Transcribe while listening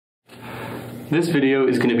This video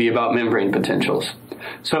is going to be about membrane potentials.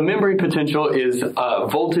 So a membrane potential is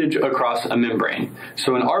voltage across a membrane.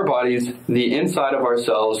 So in our bodies, the inside of our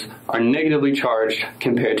cells are negatively charged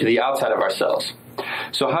compared to the outside of our cells.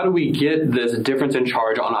 So how do we get this difference in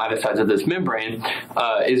charge on either sides of this membrane?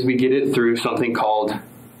 Is we get it through something called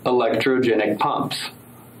electrogenic pumps.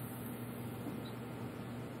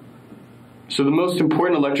 So the most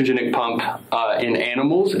important electrogenic pump in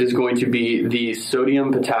animals is going to be the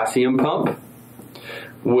sodium-potassium pump,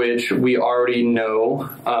 which we already know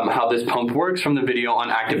how this pump works from the video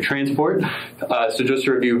on active transport. So just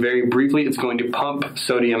to review very briefly, it's going to pump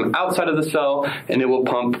sodium outside of the cell, and it will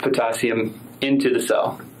pump potassium into the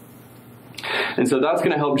cell. And so that's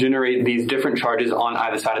going to help generate these different charges on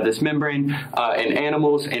either side of this membrane. In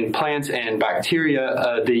animals, in plants, and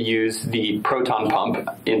bacteria, they use the proton pump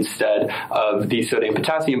instead of the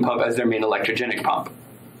sodium-potassium pump as their main electrogenic pump.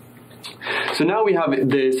 So now we have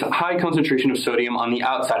this high concentration of sodium on the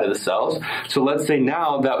outside of the cells. So let's say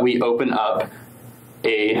now that we open up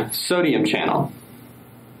a sodium channel.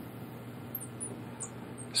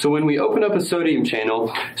 So when we open up a sodium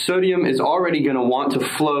channel, sodium is already going to want to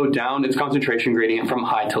flow down its concentration gradient from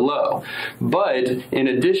high to low. But in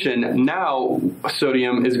addition, now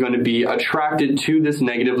sodium is going to be attracted to this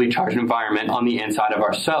negatively charged environment on the inside of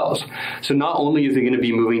our cells. So not only is it going to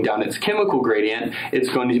be moving down its chemical gradient, it's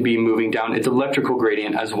going to be moving down its electrical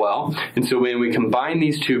gradient as well. And so when we combine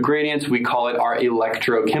these two gradients, we call it our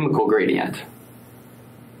electrochemical gradient.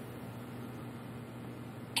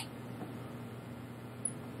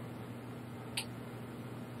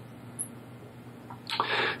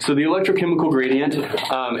 So the electrochemical gradient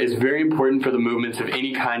is very important for the movements of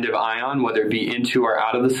any kind of ion, whether it be into or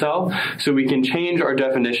out of the cell. So we can change our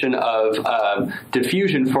definition of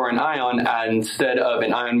diffusion for an ion, and instead of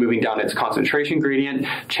an ion moving down its concentration gradient,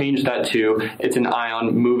 change that to it's an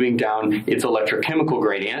ion moving down its electrochemical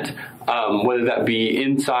gradient. Whether that be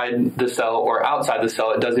inside the cell or outside the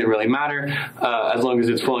cell, it doesn't really matter. As long as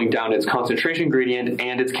it's flowing down its concentration gradient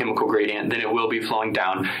and its chemical gradient, then it will be flowing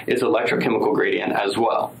down its electrochemical gradient as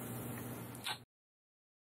well.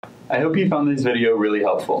 I hope you found this video really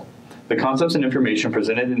helpful. The concepts and information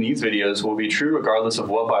presented in these videos will be true regardless of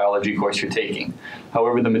what biology course you're taking.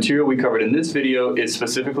 However, the material we covered in this video is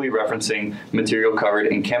specifically referencing material covered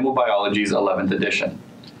in Campbell Biology's 11th edition.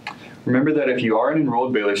 Remember that if you are an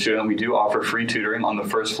enrolled Baylor student, we do offer free tutoring on the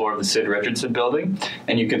first floor of the Sid Richardson building,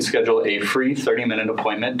 and you can schedule a free 30-minute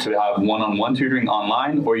appointment to have one-on-one tutoring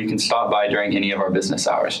online, or you can stop by during any of our business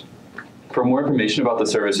hours. For more information about the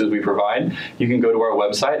services we provide, you can go to our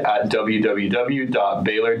website at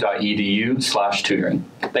www.baylor.edu/tutoring.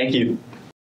 Thank you.